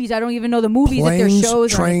the movies. I don't even know the movies Planes, if they're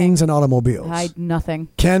shows Trains, and Automobiles. Nothing.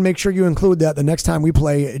 Ken, make sure you include that the next time we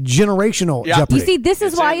play Generational Jeopardy. You see, this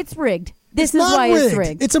is why it's rigged. This is why it's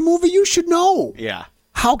rigged. It's a movie you should know. Yeah.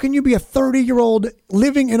 How can you be a 30-year-old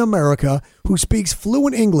living in America who speaks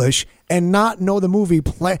fluent English and not know the movie?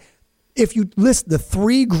 If you list the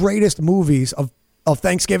 3 greatest movies of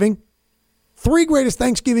Thanksgiving, 3 greatest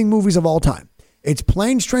Thanksgiving movies of all time. It's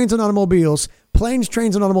Planes, Trains, and Automobiles, Planes,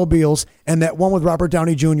 Trains, and Automobiles, and that one with Robert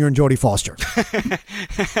Downey Jr. and Jodie Foster.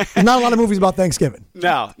 Not a lot of movies about Thanksgiving.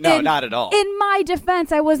 No, not at all. In my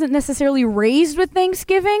defense, I wasn't necessarily raised with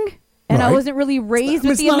Thanksgiving. And I wasn't really raised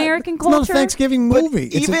with the American culture. It's not a Thanksgiving movie.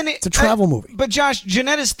 It's a travel movie. But Josh,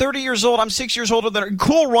 Jeanette is 30 years old. I'm 6 years older than her.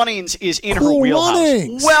 Cool Runnings is in her Cool wheelhouse.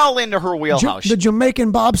 Runnings. Well into her wheelhouse. The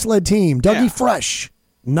Jamaican bobsled team, Dougie Fresh.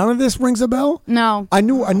 None of this rings a bell? No. I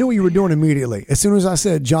knew what you were doing immediately. As soon as I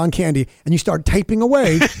said John Candy and you started typing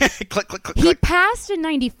away. Click, click, click, he click. passed in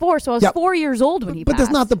 94, so I was 4 years old when he passed. But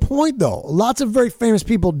that's not the point, though. Lots of very famous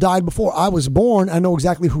people died before I was born. I know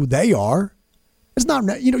exactly who they are. It's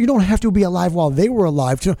not, you don't have to be alive while they were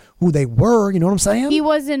alive to know who they were. You know what I'm saying? He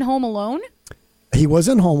was in Home Alone. He was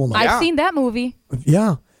in Home Alone. I've seen that movie.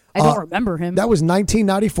 Yeah. I don't remember him. That was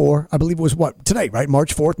 1994. I believe it was today, right?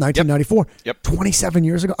 March 4th, 1994. Yep. 27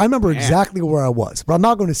 years ago. I remember exactly where I was, but I'm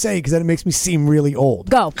not going to say because then it makes me seem really old.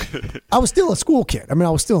 Go. I was still a school kid. I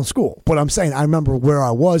was still in school, but I'm saying I remember where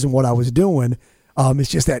I was and what I was doing. It's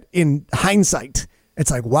just that in hindsight,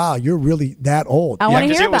 it's like, wow, you're really that old. I want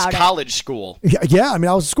to hear about it. It was college school. Yeah. I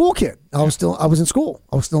was a school kid. I was in school.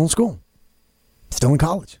 I was still in school. Still in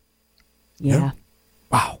college. Yeah.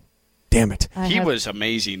 Wow. Damn it. He was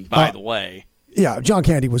amazing, by the way. Yeah, John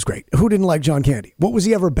Candy was great. Who didn't like John Candy? What was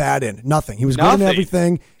he ever bad in? Nothing. He was good in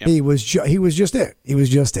everything. Yep. He was just it. He was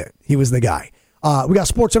the guy. We got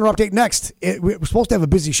Sports Center update next. We're supposed to have a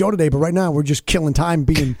busy show today, but right now we're just killing time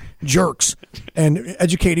being jerks and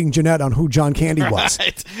educating Jeanette on who John Candy was.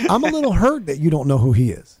 Right. I'm a little hurt that you don't know who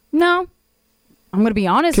he is. No. I'm going to be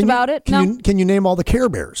honest about it. Can you name all the Care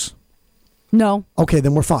Bears? No. Okay,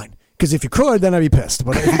 then we're fine. Because if you could, then I'd be pissed.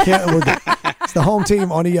 But if you can't, we're good. It's the Home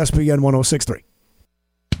Team on ESPN 106.3.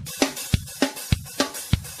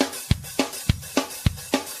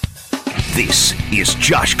 This is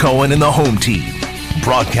Josh Cohen and the Home Team,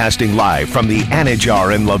 broadcasting live from the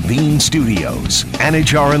Anajar and Levine studios.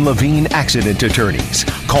 Anajar and Levine accident attorneys.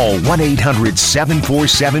 Call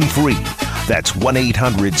 1-800-747-FREE. That's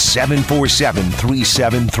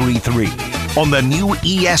 1-800-747-3733. On the new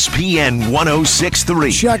ESPN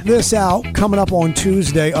 106.3. Check this out. Coming up on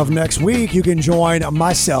Tuesday of next week, you can join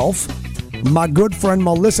myself, my good friend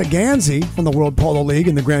Melissa Ganzi from the World Polo League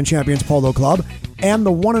and the Grand Champions Polo Club, and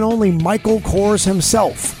the one and only Michael Kors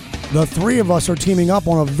himself. The three of us are teaming up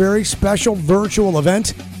on a very special virtual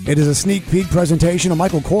event. It is a sneak peek presentation of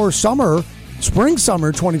Michael Kors'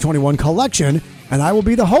 Spring-Summer 2021 collection, and I will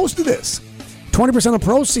be the host of this. 20% of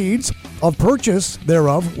proceeds of purchase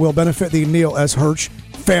thereof will benefit the Neil S. Hirsch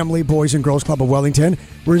Family Boys and Girls Club of Wellington.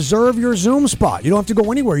 Reserve your Zoom spot. You don't have to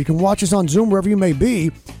go anywhere. You can watch us on Zoom wherever you may be,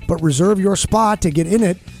 but reserve your spot to get in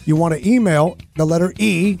it. You want to email the letter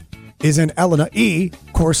E is in Elena E.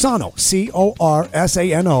 Corsano,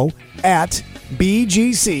 Corsano at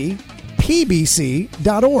bgcpbc.org.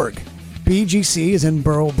 BGC is in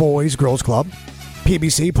Borough Boys Girls Club,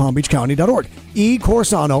 PBC, Palm Beach County.org. E.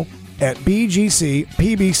 Corsano at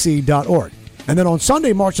bgcpbc.org. And then on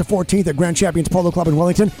Sunday, March the 14th at Grand Champions Polo Club in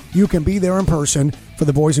Wellington, you can be there in person for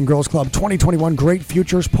the Boys and Girls Club 2021 Great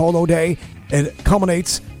Futures Polo Day. It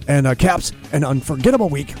culminates and caps an unforgettable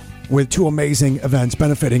week with two amazing events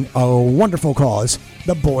benefiting a wonderful cause,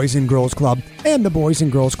 the Boys and Girls Club and the Boys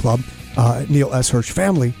and Girls Club Neil S. Hirsch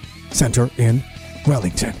Family Center in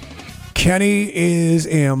Wellington. Kenny is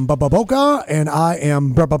in Boca, and I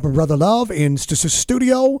am Brother Love in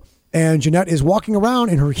studio. And Jeanette is walking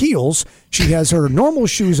around in her heels. She has her normal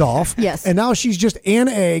shoes off. Yes. And now she's just in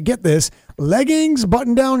get this, leggings,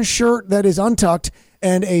 button-down shirt that is untucked,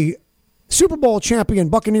 and a Super Bowl champion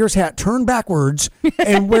Buccaneers hat turned backwards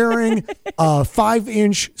and wearing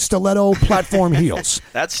 5-inch stiletto platform heels.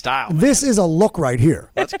 That's style. This is a look right here.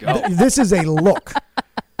 Let's go. This is a look.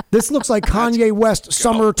 This looks like Kanye West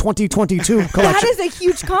Summer 2022 collection. That is a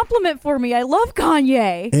huge compliment for me. I love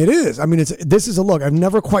Kanye. It is. I mean, this is a look. I've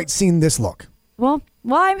never quite seen this look. Well,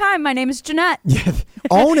 hi. My name is Jeanette. Yeah,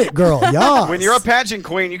 own it, girl. Yeah. When you're a pageant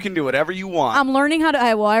queen, you can do whatever you want. I'm learning how to.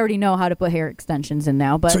 I already know how to put hair extensions in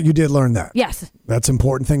now. But so you did learn that. Yes. That's an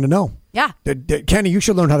important thing to know. Yeah. Kenny, you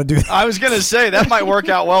should learn how to do that. I was going to say that might work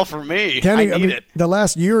out well for me. Kenny, I need it. The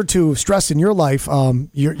last year or two of stress in your life,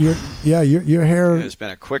 your hair. It's been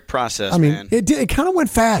a quick process, man. It kind of went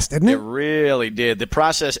fast, didn't it? It really did. The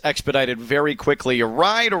process expedited very quickly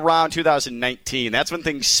right around 2019. That's when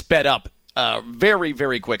things sped up very,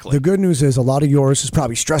 very quickly. The good news is a lot of yours is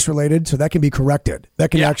probably stress-related, so that can be corrected.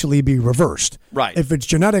 That can actually be reversed. Right. If it's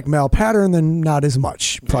genetic male pattern, then not as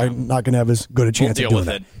much. Probably not going to have as good a chance of doing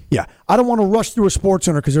that. Yeah. I don't want to rush through a sports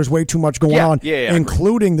center because there's way too much going on,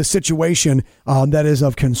 including the situation that is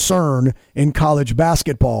of concern in college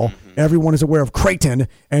basketball. Mm-hmm. Everyone is aware of Creighton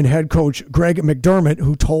and head coach Greg McDermott,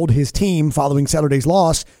 who told his team following Saturday's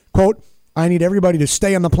loss, quote, "I need everybody to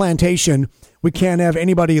stay on the plantation. We can't have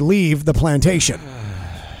anybody leave the plantation."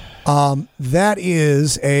 That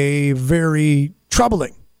is a very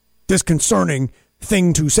troubling, disconcerting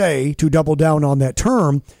thing to say, to double down on that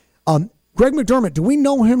term. Greg McDermott, do we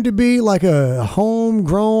know him to be like a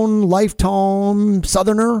homegrown, lifetime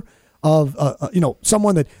Southerner of,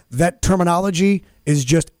 someone that terminology is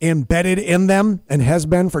just embedded in them and has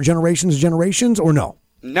been for generations, or no?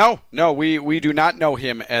 No, we do not know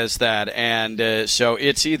him as that, and so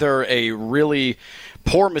it's either a really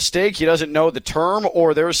poor mistake, he doesn't know the term,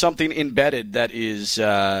 or there's something embedded that is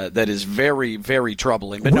very, very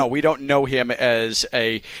troubling. But no, we don't know him as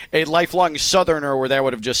a lifelong Southerner where that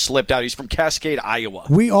would have just slipped out. He's from Cascade, Iowa.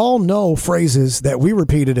 We all know phrases that we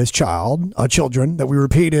repeated as children, that we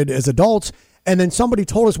repeated as adults, and then somebody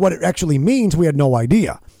told us what it actually means. We had no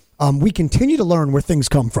idea. We continue to learn where things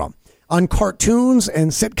come from. On cartoons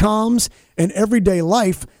and sitcoms and everyday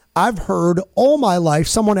life, I've heard all my life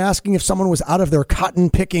someone asking if someone was out of their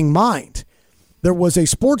cotton-picking mind. There was a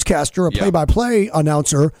sportscaster, a play-by-play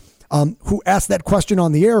announcer, who asked that question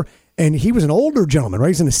on the air, and he was an older gentleman, right?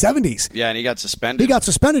 He's in his 70s. Yeah, and he got suspended. He got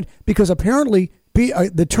suspended because apparently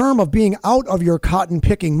the term of being out of your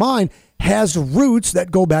cotton-picking mind has roots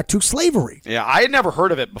that go back to slavery. Yeah, I had never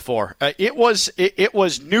heard of it before. It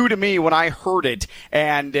was new to me when I heard it,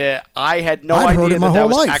 and I had no idea that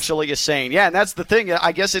was actually a saying. Yeah, and that's the thing.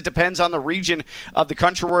 I guess it depends on the region of the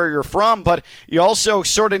country where you're from, but you also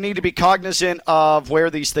sort of need to be cognizant of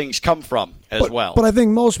where these things come from as well. But I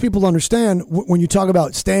think most people understand when you talk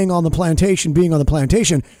about staying on the plantation, being on the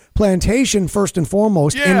plantation, first and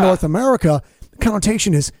foremost in North America,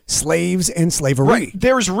 connotation is slaves and slavery. Right.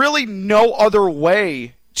 There's really no other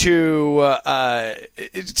way to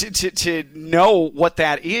know what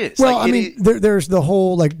that is. Well, there's the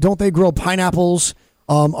whole, like, don't they grow pineapples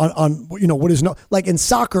on what is like in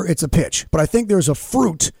soccer it's a pitch, but I think there's a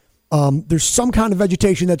fruit. There's some kind of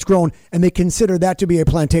vegetation that's grown, and they consider that to be a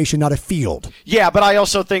plantation, not a field. Yeah, but I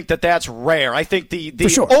also think that that's rare. I think the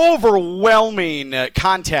overwhelming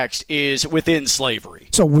context is within slavery.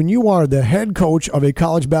 So when you are the head coach of a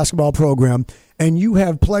college basketball program and you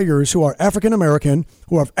have players who are African American,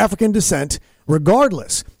 who are of African descent,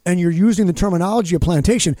 regardless, and you're using the terminology of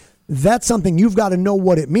plantation, that's something you've got to know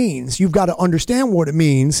what it means. You've got to understand what it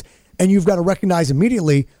means, and you've got to recognize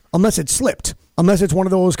immediately, unless it slipped. Unless it's one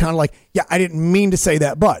of those kind of like, yeah, I didn't mean to say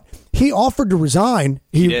that, but he offered to resign,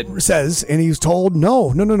 he says, and he's told,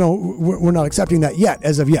 no, we're not accepting that yet,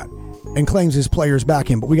 as of yet, and claims his players back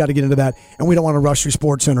him. But we got to get into that, and we don't want to rush through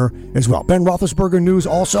SportsCenter as well. Ben Roethlisberger news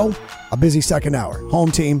also, a busy second hour.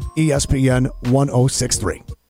 Home Team, ESPN 1063.